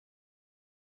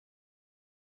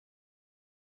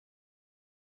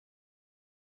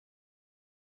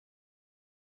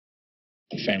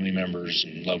family members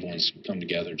and loved ones come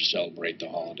together to celebrate the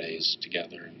holidays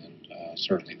together. And then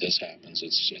certainly this happens.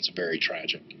 It's very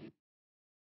tragic.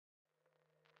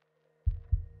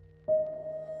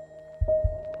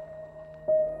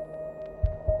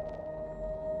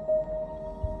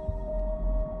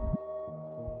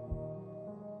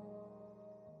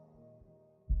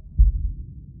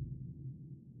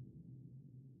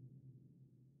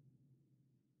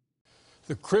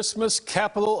 The Christmas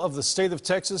capital of the state of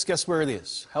Texas, guess where it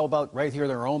is? How about right here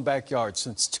in our own backyard?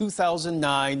 Since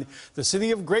 2009, the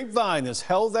city of Grapevine has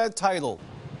held that title.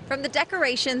 From the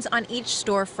decorations on each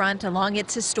storefront along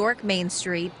its historic Main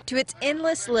Street to its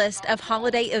endless list of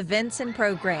holiday events and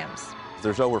programs.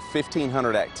 There's over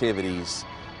 1,500 activities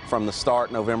from the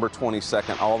start November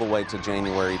 22nd all the way to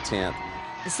January 10th.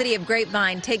 The city of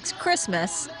Grapevine takes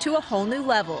Christmas to a whole new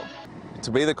level. To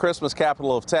be the Christmas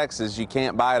capital of Texas, you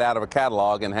can't buy it out of a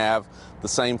catalog and have the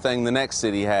same thing the next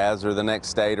city has or the next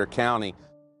state or county.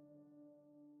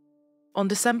 On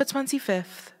December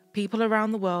 25th, people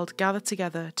around the world gather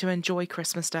together to enjoy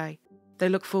Christmas Day. They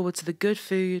look forward to the good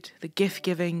food, the gift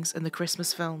givings, and the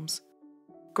Christmas films.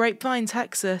 Grapevine,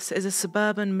 Texas is a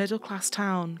suburban middle-class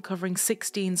town covering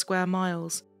 16 square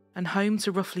miles and home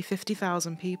to roughly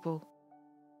 50,000 people.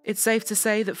 It's safe to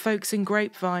say that folks in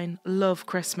Grapevine love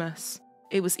Christmas.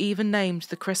 It was even named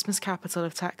the Christmas capital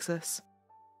of Texas.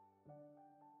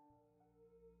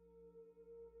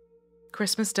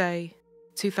 Christmas Day,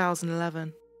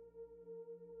 2011.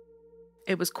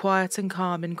 It was quiet and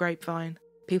calm in Grapevine.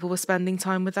 People were spending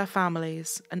time with their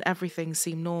families and everything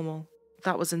seemed normal.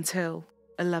 That was until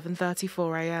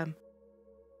 11:34 a.m.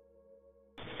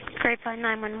 Grapevine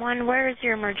 911, where is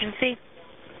your emergency?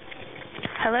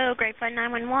 Hello, Grapevine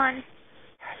 911.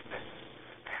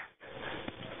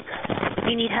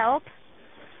 You need help?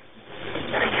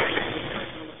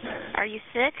 Are you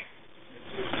sick?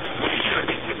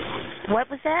 What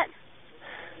was that?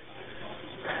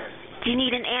 Do you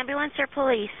need an ambulance or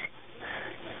police?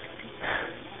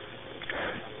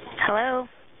 Hello?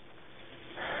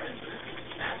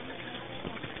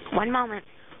 One moment.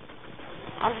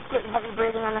 I'm just getting heavy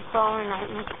breathing on the phone and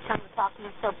I'm trying to talk to you,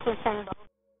 so please send both.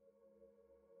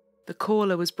 The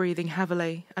caller was breathing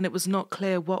heavily and it was not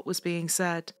clear what was being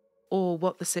said or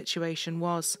what the situation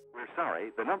was. We're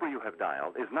sorry, the number you have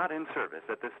dialed is not in service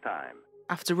at this time.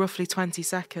 After roughly 20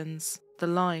 seconds, the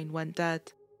line went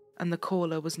dead and the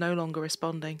caller was no longer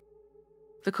responding.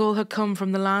 The call had come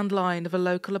from the landline of a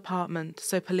local apartment,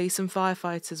 so police and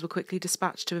firefighters were quickly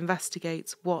dispatched to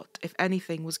investigate what, if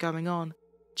anything, was going on.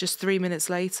 Just 3 minutes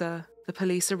later, the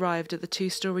police arrived at the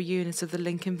two-storey unit of the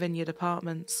Lincoln Vineyard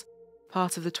Apartments,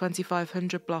 part of the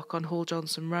 2500 block on Hall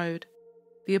Johnson Road.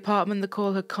 The apartment the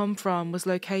call had come from was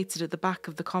located at the back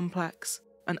of the complex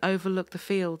and overlooked the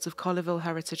fields of Colleyville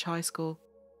Heritage High School.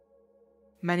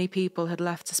 Many people had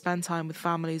left to spend time with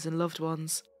families and loved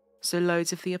ones, so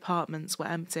loads of the apartments were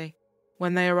empty.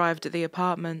 When they arrived at the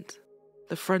apartment,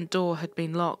 the front door had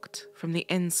been locked from the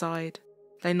inside.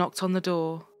 They knocked on the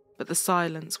door, but the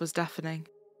silence was deafening.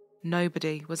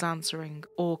 Nobody was answering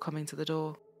or coming to the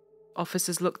door.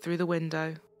 Officers looked through the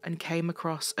window and came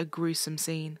across a gruesome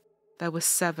scene. There were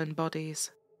 7 bodies,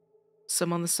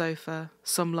 some on the sofa,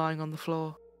 some lying on the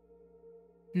floor.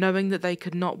 Knowing that they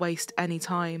could not waste any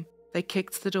time, they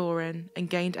kicked the door in and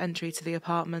gained entry to the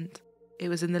apartment. It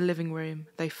was in the living room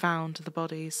they found the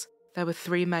bodies. There were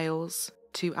 3 males,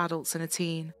 2 adults and a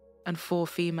teen, and 4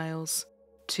 females,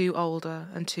 2 older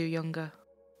and 2 younger.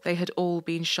 They had all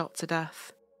been shot to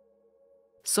death.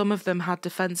 Some of them had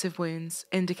defensive wounds,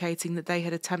 indicating that they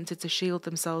had attempted to shield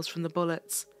themselves from the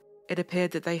bullets. It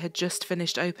appeared that they had just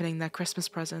finished opening their Christmas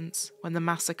presents when the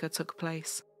massacre took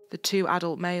place. The 2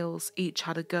 adult males each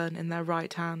had a gun in their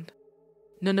right hand.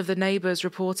 None of the neighbours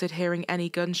reported hearing any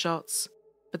gunshots,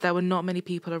 but there were not many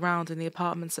people around in the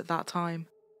apartments at that time.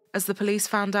 As the police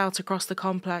found out across the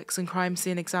complex and crime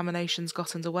scene examinations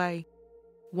got underway,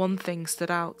 one thing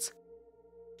stood out.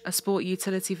 A sport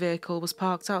utility vehicle was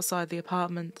parked outside the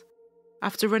apartment.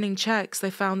 After running checks,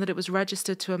 they found that it was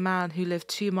registered to a man who lived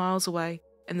 2 miles away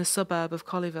in the suburb of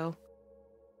Colleyville.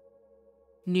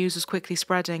 News was quickly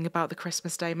spreading about the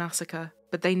Christmas Day massacre,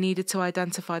 but they needed to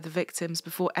identify the victims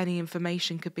before any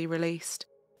information could be released,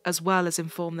 as well as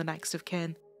inform the next of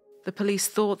kin. The police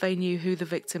thought they knew who the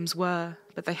victims were,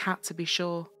 but they had to be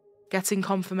sure. Getting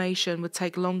confirmation would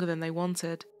take longer than they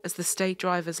wanted, as the state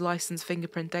driver's license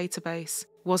fingerprint database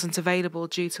wasn't available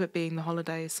due to it being the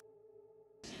holidays.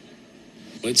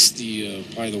 It's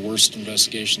probably the worst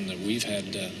investigation that we've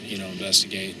had to,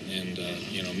 investigate in,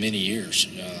 many years.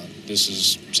 This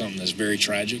is something that's very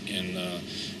tragic, and,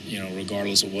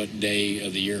 regardless of what day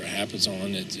of the year it happens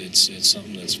on, it's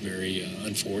something that's very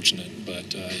unfortunate, but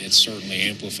it's certainly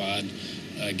amplified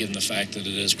given the fact that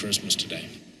it is Christmas today.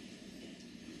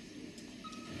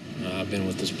 I've been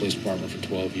with this police department for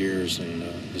 12 years, and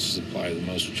this is probably the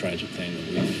most tragic thing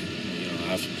that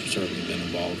I've certainly been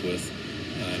involved with.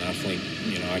 And I think,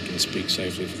 I can speak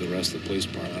safely for the rest of the police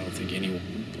department. I don't think any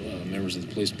members of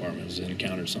the police department has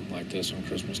encountered something like this on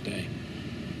Christmas Day.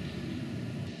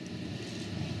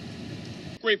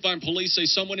 Grapevine police say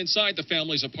someone inside the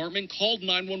family's apartment called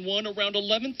 911 around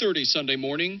 11:30 Sunday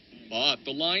morning, but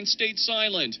the line stayed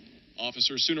silent.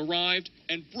 Officers soon arrived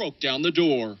and broke down the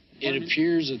door. It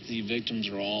appears that the victims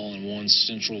are all in one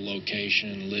central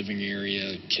location, living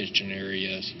area, kitchen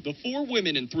area. The 4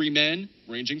 women and 3 men,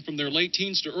 ranging from their late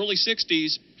teens to early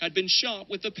 60s, had been shot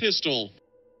with a pistol.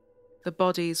 The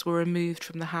bodies were removed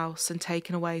from the house and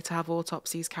taken away to have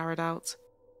autopsies carried out.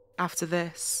 After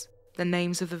this, the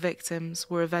names of the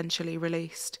victims were eventually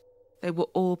released. They were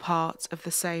all part of the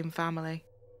same family.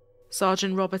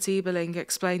 Sergeant Robert Eberling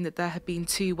explained that there had been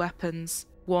 2 weapons,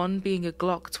 one being a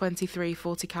Glock 23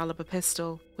 40 caliber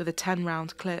pistol with a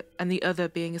 10-round clip, and the other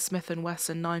being a Smith &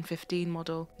 Wesson 915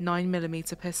 model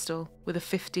 9mm pistol with a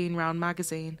 15-round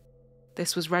magazine.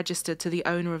 This was registered to the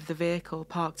owner of the vehicle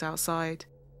parked outside.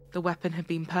 The weapon had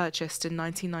been purchased in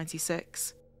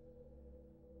 1996.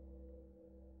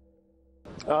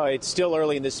 It's still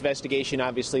early in this investigation,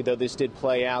 obviously, though this did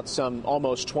play out some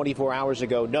almost 24 hours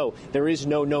ago. No, there is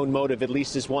no known motive, at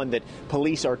least as one that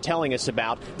police are telling us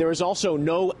about. There is also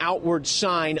no outward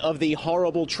sign of the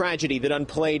horrible tragedy that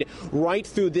unplayed right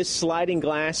through this sliding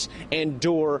glass and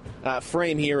door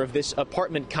frame here of this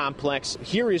apartment complex.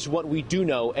 Here is what we do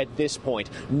know at this point.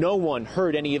 No one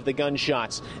heard any of the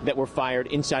gunshots that were fired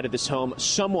inside of this home.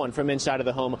 Someone from inside of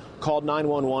the home called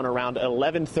 911 around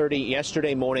 11:30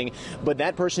 yesterday morning, but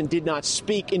that person did not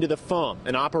speak into the phone.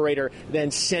 An operator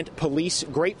then sent police,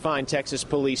 Grapevine, Texas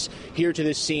police, here to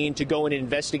this scene to go and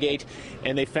investigate,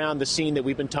 and they found the scene that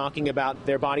we've been talking about.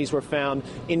 Their bodies were found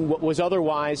in what was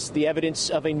otherwise the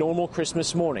evidence of a normal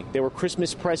Christmas morning. There were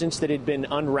Christmas presents that had been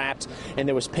unwrapped, and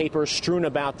there was paper strewn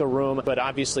about the room, but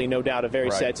obviously, no doubt, a very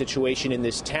sad situation in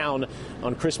this town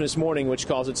on Christmas morning, which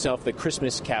calls itself the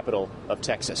Christmas capital of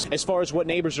Texas. As far as what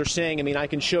neighbors are saying, I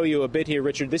can show you a bit here,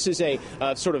 Richard. This is a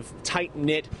sort of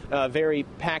tight-knit, very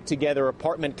packed-together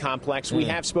apartment complex. We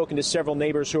have spoken to several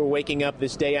neighbors who are waking up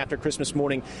this day after Christmas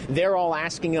morning. They're all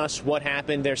asking us what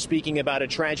happened. They're speaking about a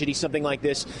tragedy, something like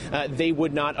this they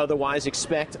would not otherwise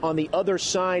expect. On the other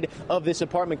side of this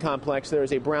apartment complex, there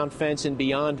is a brown fence, and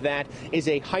beyond that is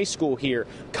a high school here,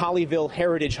 Colleyville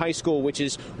Heritage High School, which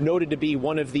is noted to be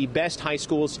one of the best high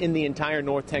schools in the entire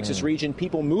North Texas region.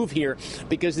 People move here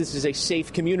because this is a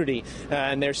safe community,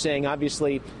 and they're saying,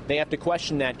 obviously, they have to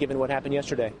question that given what happened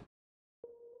yesterday.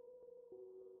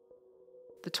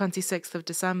 The 26th of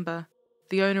December,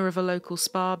 the owner of a local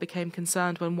spa became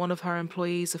concerned when one of her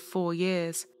employees of 4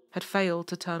 years had failed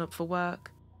to turn up for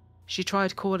work. She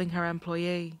tried calling her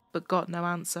employee, but got no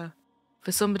answer.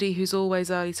 For somebody who's always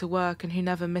early to work and who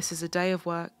never misses a day of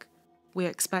work, we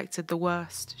expected the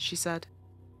worst, she said.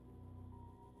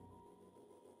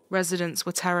 Residents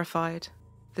were terrified.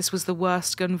 This was the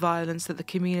worst gun violence that the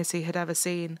community had ever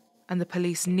seen, and the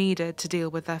police needed to deal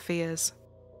with their fears.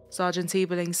 Sergeant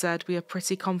Eberling said, "We are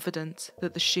pretty confident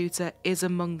that the shooter is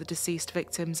among the deceased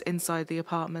victims inside the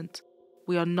apartment.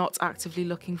 We are not actively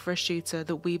looking for a shooter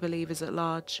that we believe is at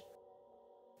large."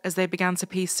 As they began to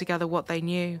piece together what they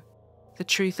knew, the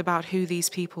truth about who these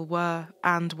people were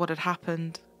and what had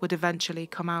happened would eventually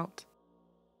come out.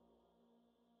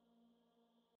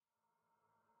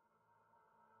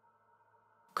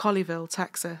 Colleyville,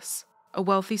 Texas, a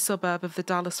wealthy suburb of the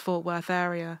Dallas-Fort Worth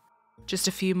area, just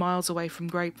a few miles away from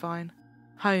Grapevine,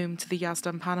 home to the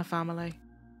Yazdan-Pana family.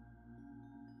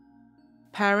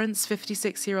 Parents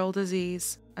 56-year-old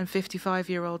Aziz and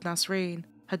 55-year-old Nasreen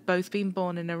had both been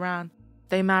born in Iran.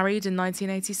 They married in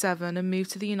 1987 and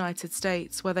moved to the United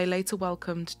States, where they later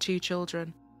welcomed 2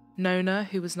 children, Nona,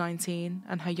 who was 19,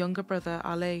 and her younger brother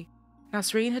Ali.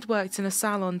 Nasreen had worked in a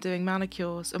salon doing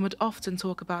manicures and would often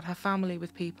talk about her family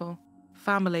with people.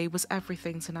 Family was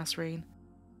everything to Nasreen.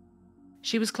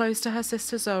 She was close to her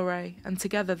sister Zohre, and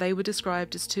together they were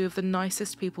described as 2 of the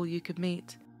nicest people you could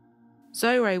meet.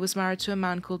 Zohre was married to a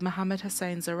man called Mohammed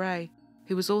Hussein Zareh,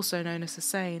 who was also known as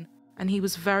Hussein, and he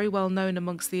was very well known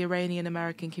amongst the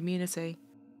Iranian-American community.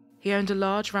 He owned a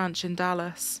large ranch in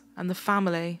Dallas, and the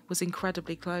family was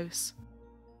incredibly close.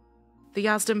 The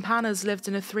Yazdan-Panas lived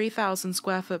in a 3,000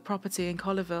 square foot property in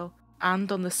Colleyville, and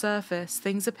on the surface,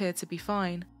 things appeared to be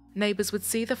fine. Neighbours would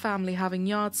see the family having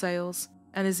yard sales,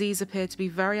 and Aziz appeared to be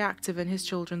very active in his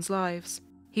children's lives.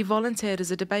 He volunteered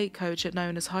as a debate coach at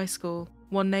Nona's high school.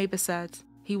 One neighbour said,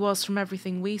 "He was, from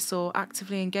everything we saw,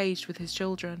 actively engaged with his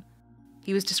children.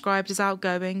 He was described as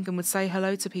outgoing and would say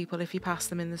hello to people if he passed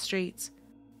them in the street.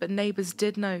 But neighbours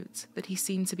did note that he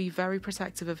seemed to be very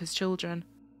protective of his children."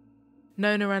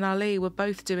 Nona and Ali were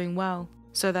both doing well,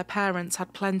 so their parents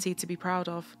had plenty to be proud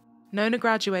of. Nona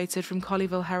graduated from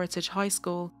Colleyville Heritage High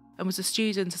School and was a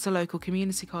student at a local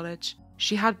community college.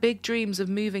 She had big dreams of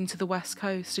moving to the West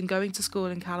Coast and going to school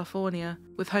in California,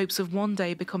 with hopes of one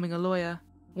day becoming a lawyer.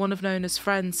 One of Nona's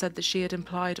friends said that she had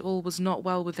implied all was not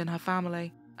well within her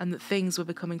family and that things were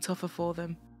becoming tougher for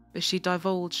them, but she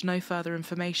divulged no further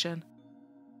information.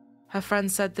 Her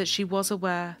friend said that she was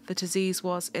aware that Aziz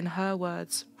was, in her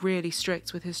words, really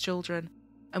strict with his children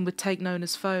and would take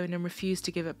Nona's phone and refuse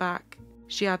to give it back.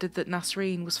 She added that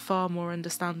Nasreen was far more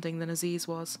understanding than Aziz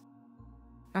was.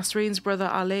 Nasreen's brother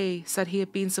Ali said he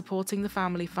had been supporting the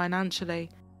family financially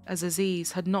as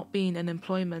Aziz had not been in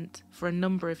employment for a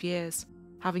number of years,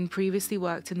 having previously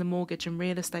worked in the mortgage and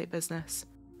real estate business.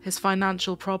 His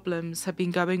financial problems had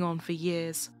been going on for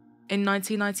years. In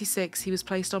 1996, he was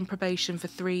placed on probation for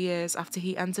 3 years after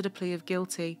he entered a plea of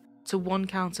guilty to 1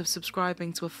 count of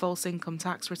subscribing to a false income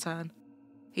tax return.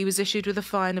 He was issued with a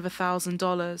fine of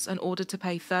 $1,000 and ordered to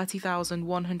pay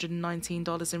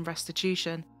 $30,119 in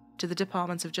restitution to the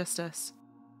Department of Justice.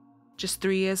 Just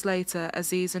 3 years later,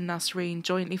 Aziz and Nasreen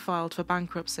jointly filed for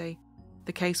bankruptcy.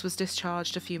 The case was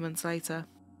discharged a few months later.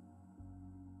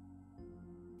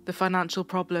 The financial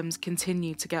problems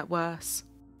continued to get worse.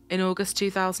 In August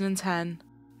 2010,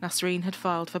 Nasreen had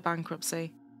filed for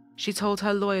bankruptcy. She told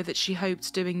her lawyer that she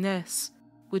hoped doing this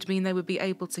would mean they would be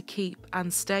able to keep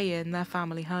and stay in their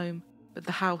family home, but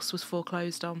the house was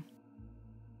foreclosed on.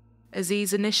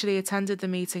 Aziz initially attended the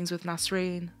meetings with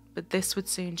Nasreen, but this would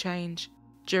soon change.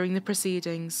 During the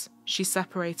proceedings, she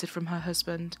separated from her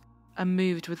husband and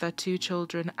moved with their 2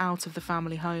 children out of the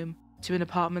family home to an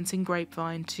apartment in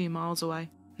Grapevine 2 miles away.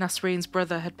 Nasreen's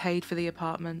brother had paid for the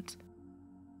apartment,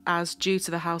 as due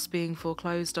to the house being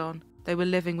foreclosed on, they were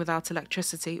living without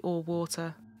electricity or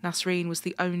water. Nasreen was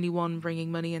the only one bringing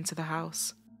money into the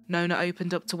house. Nona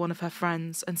opened up to one of her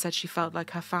friends and said she felt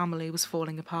like her family was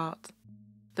falling apart.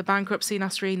 The bankruptcy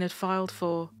Nasreen had filed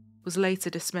for was later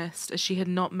dismissed as she had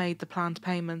not made the planned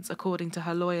payments, according to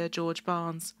her lawyer George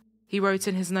Barnes. He wrote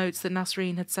in his notes that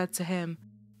Nasreen had said to him,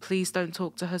 "Please don't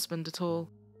talk to husband at all."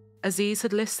 Aziz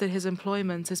had listed his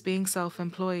employment as being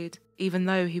self-employed, even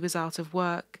though he was out of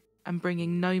work and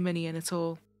bringing no money in at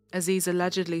all. Aziz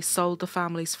allegedly sold the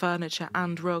family's furniture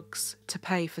and rugs to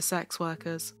pay for sex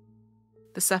workers.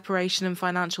 The separation and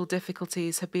financial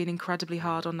difficulties had been incredibly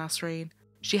hard on Nasreen.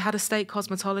 She had a state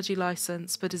cosmetology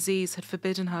license, but Aziz had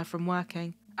forbidden her from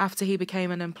working. After he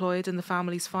became unemployed and the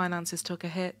family's finances took a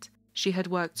hit, she had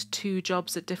worked 2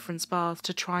 jobs at different spas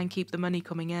to try and keep the money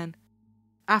coming in.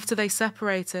 After they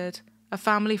separated, a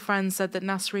family friend said that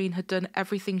Nasreen had done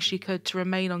everything she could to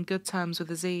remain on good terms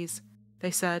with Aziz.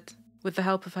 They said, with the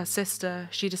help of her sister,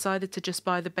 she decided to just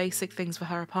buy the basic things for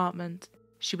her apartment.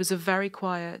 She was a very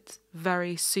quiet,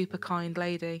 very super kind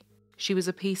lady. She was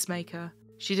a peacemaker.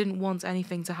 She didn't want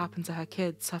anything to happen to her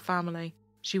kids, her family.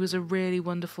 She was a really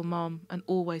wonderful mom and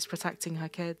always protecting her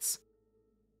kids.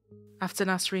 After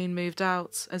Nasreen moved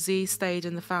out, Aziz stayed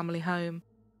in the family home,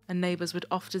 and neighbours would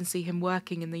often see him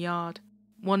working in the yard.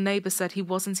 One neighbour said he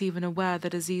wasn't even aware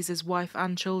that Aziz's wife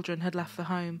and children had left the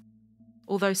home.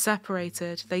 Although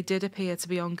separated, they did appear to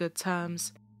be on good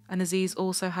terms, and Aziz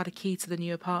also had a key to the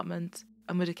new apartment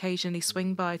and would occasionally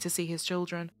swing by to see his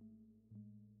children.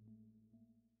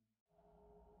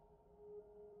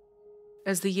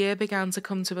 As the year began to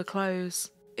come to a close,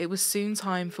 it was soon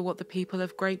time for what the people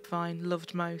of Grapevine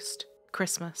loved most: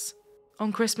 Christmas.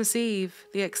 On Christmas Eve,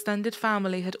 the extended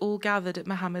family had all gathered at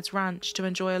Mohammed's ranch to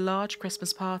enjoy a large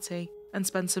Christmas party and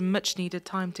spend some much-needed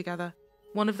time together.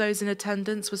 One of those in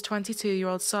attendance was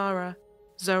 22-year-old Sarah,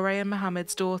 Zoe and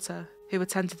Mohammed's daughter, who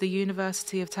attended the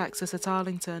University of Texas at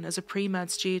Arlington as a pre-med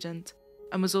student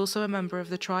and was also a member of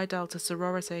the Tri Delta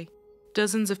sorority.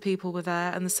 Dozens of people were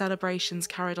there and the celebrations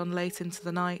carried on late into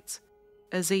the night.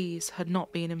 Aziz had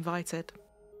not been invited.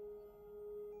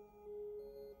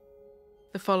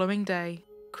 The following day,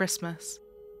 Christmas.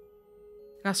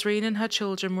 Nasreen and her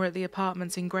children were at the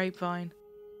apartment in Grapevine.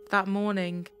 That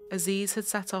morning, Aziz had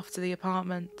set off to the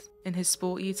apartment in his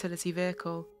sport utility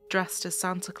vehicle, dressed as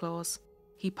Santa Claus.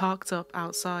 He parked up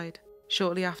outside.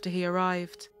 Shortly after he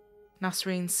arrived,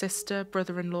 Nasreen's sister,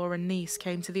 brother-in-law and niece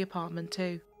came to the apartment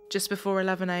too. Just before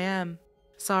 11 a.m,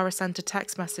 Sarah sent a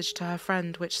text message to her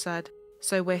friend which said,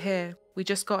 "So we're here. We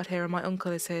just got here and my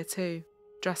uncle is here too.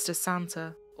 Dressed as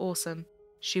Santa. Awesome."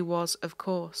 She was, of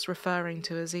course, referring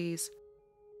to Aziz.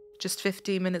 Just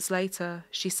 15 minutes later,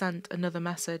 she sent another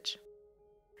message.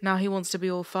 Now he wants to be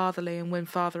all fatherly and win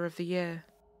Father of the Year.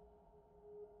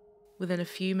 Within a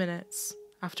few minutes,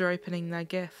 after opening their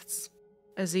gifts,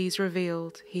 Aziz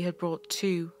revealed he had brought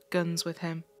 2 guns with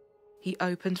him. He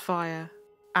opened fire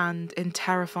and, in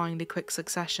terrifyingly quick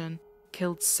succession,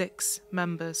 killed 6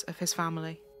 members of his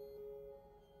family.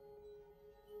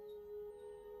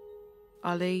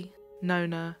 Ali,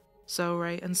 Nona,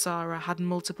 Zohre and Sarah had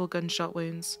multiple gunshot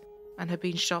wounds and had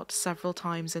been shot several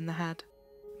times in the head.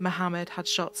 Mohammed had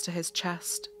shots to his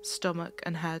chest, stomach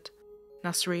and head.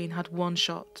 Nasreen had 1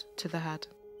 shot to the head.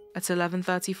 At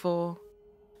 11:34,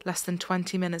 less than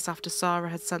 20 minutes after Sarah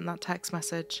had sent that text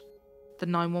message, the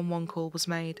 911 call was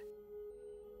made.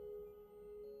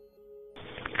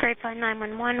 Grapevine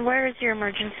 911, where is your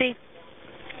emergency?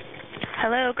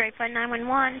 Hello, Grapevine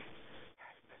 911.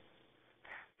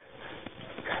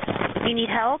 You need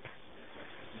help?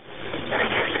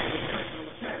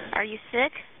 Are you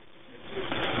sick?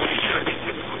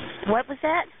 What was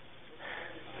that?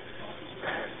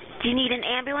 Do you need an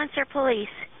ambulance or police?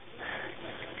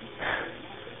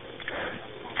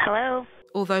 Hello?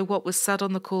 Although what was said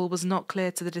on the call was not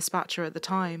clear to the dispatcher at the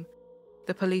time,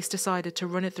 the police decided to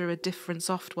run it through a different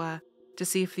software to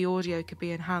see if the audio could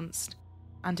be enhanced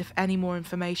and if any more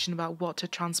information about what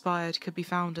had transpired could be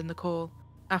found in the call.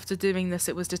 After doing this,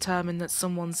 it was determined that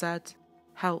someone said,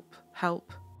 "Help,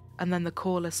 help," and then the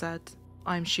caller said,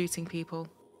 "I'm shooting people."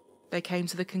 They came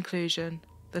to the conclusion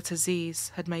that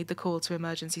Aziz had made the call to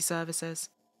emergency services.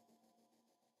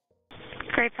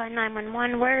 Grapevine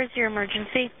 911, where is your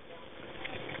emergency?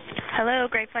 Hello,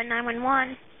 Grapevine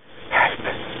 911.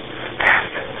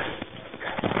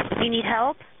 You need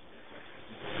help?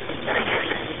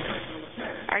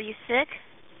 Are you sick?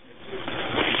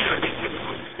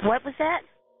 What was that?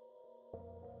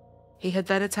 He had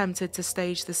then attempted to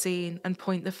stage the scene and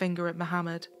point the finger at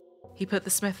Mohammed. He put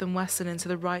the Smith & Wesson into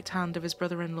the right hand of his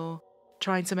brother-in-law,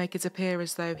 trying to make it appear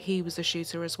as though he was the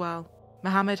shooter as well.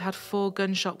 Mohammed had 4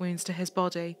 gunshot wounds to his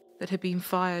body that had been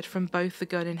fired from both the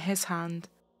gun in his hand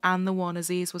and the one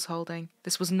Aziz was holding.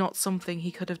 This was not something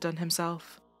he could have done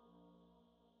himself.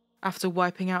 After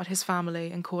wiping out his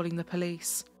family and calling the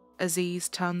police, Aziz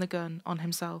turned the gun on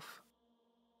himself.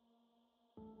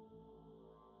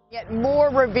 Yet more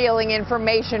revealing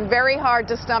information, very hard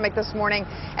to stomach this morning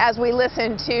as we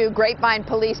listen to Grapevine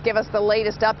police give us the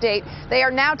latest update. They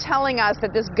are now telling us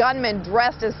that this gunman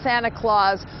dressed as Santa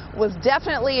Claus was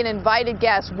definitely an invited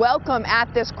guest, welcome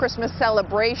at this Christmas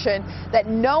celebration, that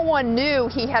no one knew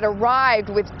he had arrived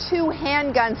with 2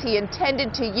 handguns he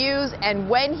intended to use, and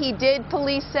when he did,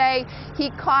 police say, he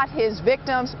caught his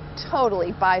victims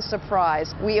totally by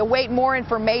surprise. We await more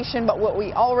information, but what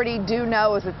we already do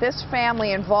know is that this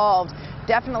family involved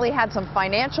definitely had some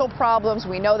financial problems.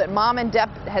 We know that mom and dad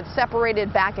had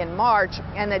separated back in March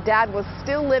and that dad was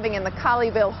still living in the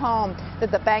Colleyville home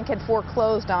that the bank had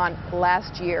foreclosed on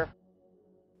last year.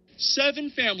 7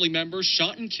 family members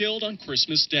shot and killed on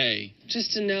Christmas Day.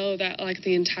 Just to know that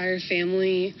the entire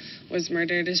family was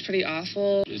murdered is pretty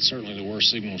awful. It's certainly the worst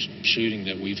signal shooting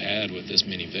that we've had with this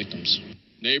many victims.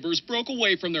 Neighbors broke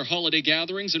away from their holiday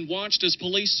gatherings and watched as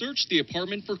police searched the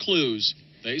apartment for clues.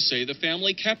 They say the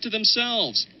family kept to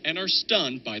themselves and are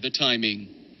stunned by the timing.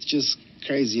 It's just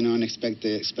crazy,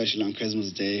 unexpected, especially on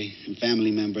Christmas Day, and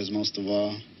family members most of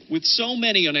all. With so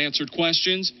many unanswered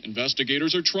questions,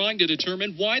 investigators are trying to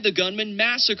determine why the gunman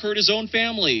massacred his own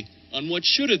family on what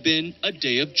should have been a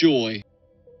day of joy.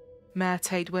 Mayor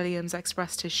Tate Williams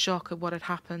expressed his shock at what had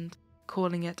happened,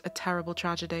 calling it a terrible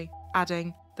tragedy,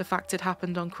 adding, "The fact it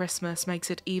happened on Christmas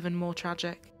makes it even more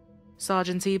tragic."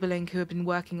 Sergeant Eberling, who had been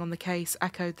working on the case,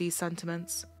 echoed these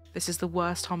sentiments. "This is the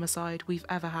worst homicide we've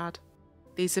ever had."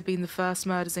 These had been the first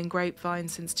murders in Grapevine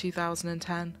since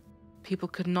 2010. People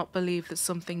could not believe that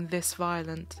something this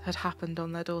violent had happened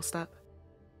on their doorstep.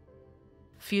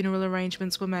 Funeral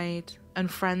arrangements were made, and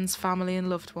friends, family and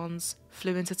loved ones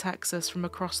flew into Texas from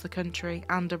across the country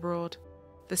and abroad.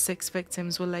 The 6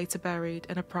 victims were later buried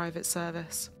in a private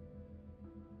service.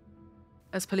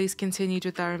 As police continued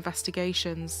with their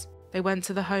investigations, they went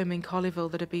to the home in Colleyville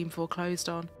that had been foreclosed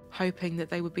on, hoping that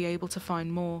they would be able to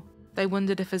find more. They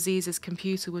wondered if Aziz's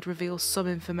computer would reveal some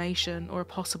information or a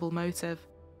possible motive,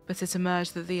 but it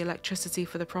emerged that the electricity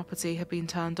for the property had been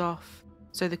turned off,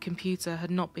 so the computer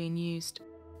had not been used.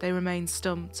 They remained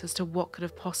stumped as to what could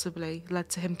have possibly led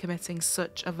to him committing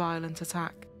such a violent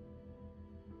attack.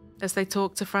 As they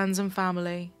talked to friends and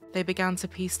family, they began to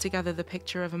piece together the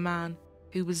picture of a man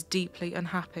who was deeply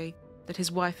unhappy that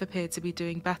his wife appeared to be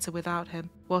doing better without him,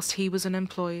 whilst he was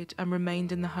unemployed and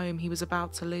remained in the home he was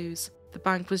about to lose. The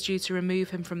bank was due to remove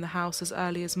him from the house as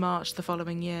early as March the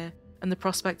following year, and the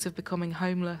prospect of becoming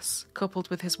homeless, coupled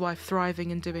with his wife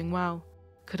thriving and doing well,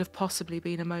 could have possibly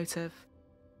been a motive.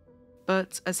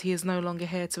 But as he is no longer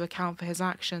here to account for his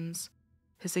actions,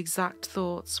 his exact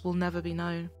thoughts will never be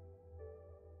known.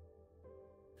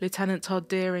 Lieutenant Todd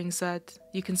Deering said,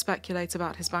 "You can speculate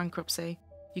about his bankruptcy,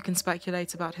 you can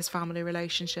speculate about his family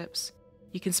relationships,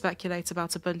 you can speculate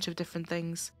about a bunch of different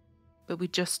things, but we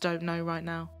just don't know right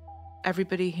now.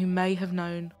 Everybody who may have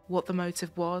known what the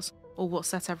motive was or what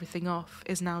set everything off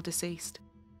is now deceased."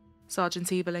 Sergeant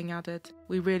Eberling added,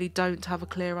 "We really don't have a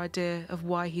clear idea of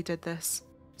why he did this.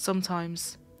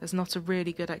 Sometimes there's not a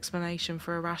really good explanation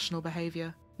for irrational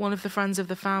behaviour." One of the friends of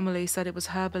the family said it was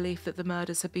her belief that the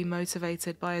murders had been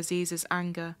motivated by Aziz's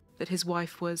anger that his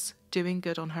wife was doing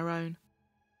good on her own.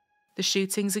 The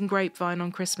shootings in Grapevine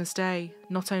on Christmas Day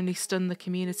not only stunned the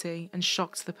community and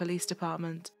shocked the police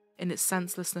department in its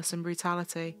senselessness and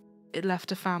brutality, it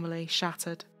left a family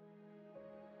shattered.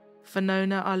 For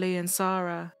Nona, Ali and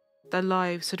Sarah, their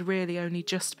lives had really only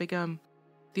just begun.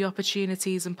 The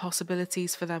opportunities and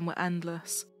possibilities for them were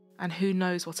endless, and who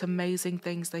knows what amazing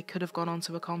things they could have gone on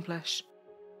to accomplish.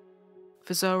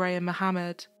 For Zoreh and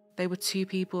Mohammed, they were two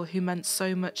people who meant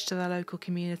so much to their local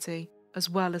community, as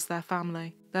well as their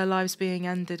family. Their lives being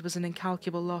ended was an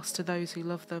incalculable loss to those who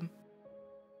loved them.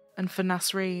 And for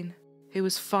Nasreen, who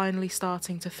was finally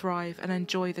starting to thrive and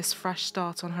enjoy this fresh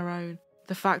start on her own,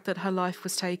 the fact that her life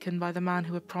was taken by the man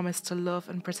who had promised to love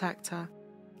and protect her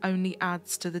only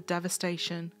adds to the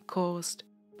devastation caused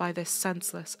by this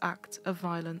senseless act of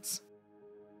violence.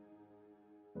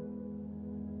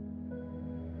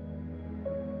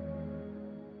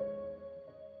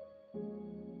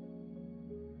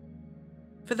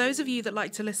 For those of you that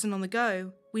like to listen on the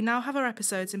go, we now have our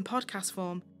episodes in podcast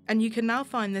form, and you can now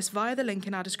find this via the link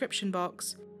in our description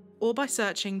box, or by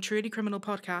searching Truly Criminal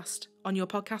Podcast on your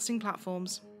podcasting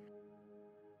platforms.